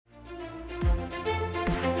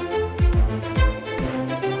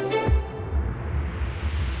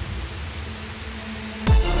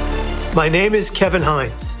My name is Kevin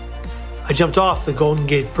Hines. I jumped off the Golden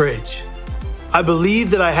Gate Bridge. I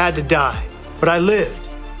believed that I had to die, but I lived.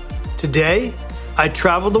 Today, I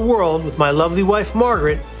travel the world with my lovely wife,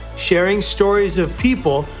 Margaret, sharing stories of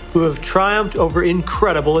people who have triumphed over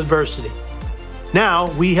incredible adversity.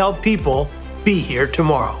 Now, we help people be here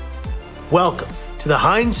tomorrow. Welcome to the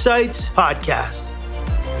Hindsights Podcast.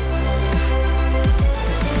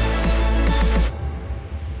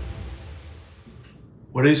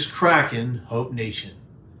 What is crackin', Hope Nation?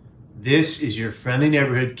 This is your friendly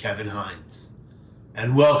neighborhood Kevin Hines.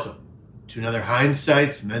 And welcome to another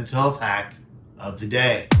Hindsights mental health hack of the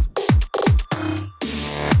day.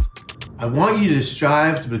 I want you to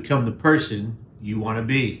strive to become the person you want to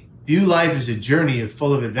be. View life as a journey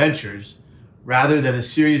full of adventures rather than a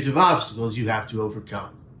series of obstacles you have to overcome.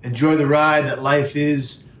 Enjoy the ride that life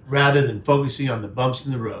is rather than focusing on the bumps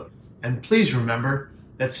in the road. And please remember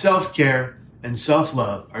that self-care and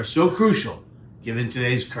self-love are so crucial given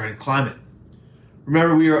today's current climate.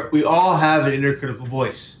 Remember, we all have an inner critical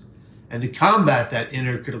voice. And to combat that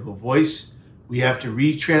inner critical voice, we have to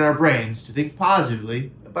retrain our brains to think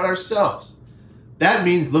positively about ourselves. That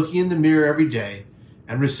means looking in the mirror every day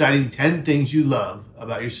and reciting 10 things you love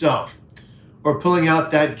about yourself. Or pulling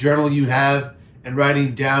out that journal you have and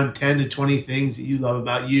writing down 10 to 20 things that you love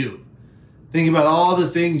about you. Think about all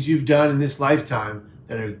the things you've done in this lifetime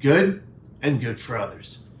that are good and good for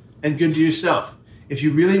others, and good to yourself. If you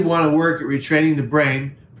really want to work at retraining the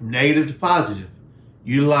brain from negative to positive,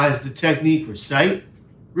 utilize the technique recite,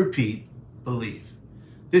 repeat, believe.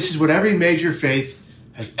 This is what every major faith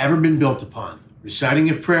has ever been built upon: reciting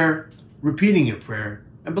a prayer, repeating a prayer,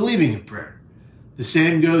 and believing a prayer. The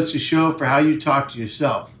same goes to show for how you talk to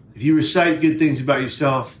yourself. If you recite good things about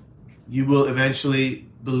yourself, you will eventually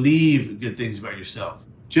believe good things about yourself.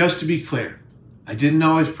 Just to be clear, I didn't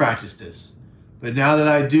always practice this, but now that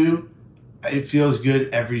I do, it feels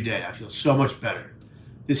good every day. I feel so much better.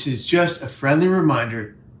 This is just a friendly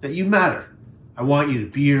reminder that you matter. I want you to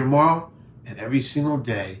be here tomorrow and every single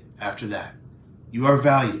day after that. You are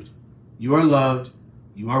valued, you are loved,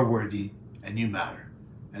 you are worthy, and you matter.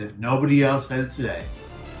 And if nobody else has it today,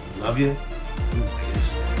 we love you, we want you to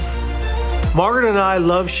stay. Margaret and I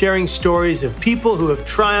love sharing stories of people who have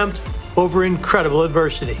triumphed over incredible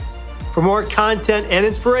adversity. For more content and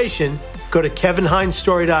inspiration, go to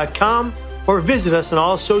kevinhinesstory.com or visit us on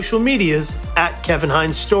all social medias at Kevin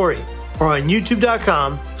Hines Story or on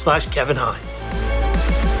youtube.com/Kevin Hines.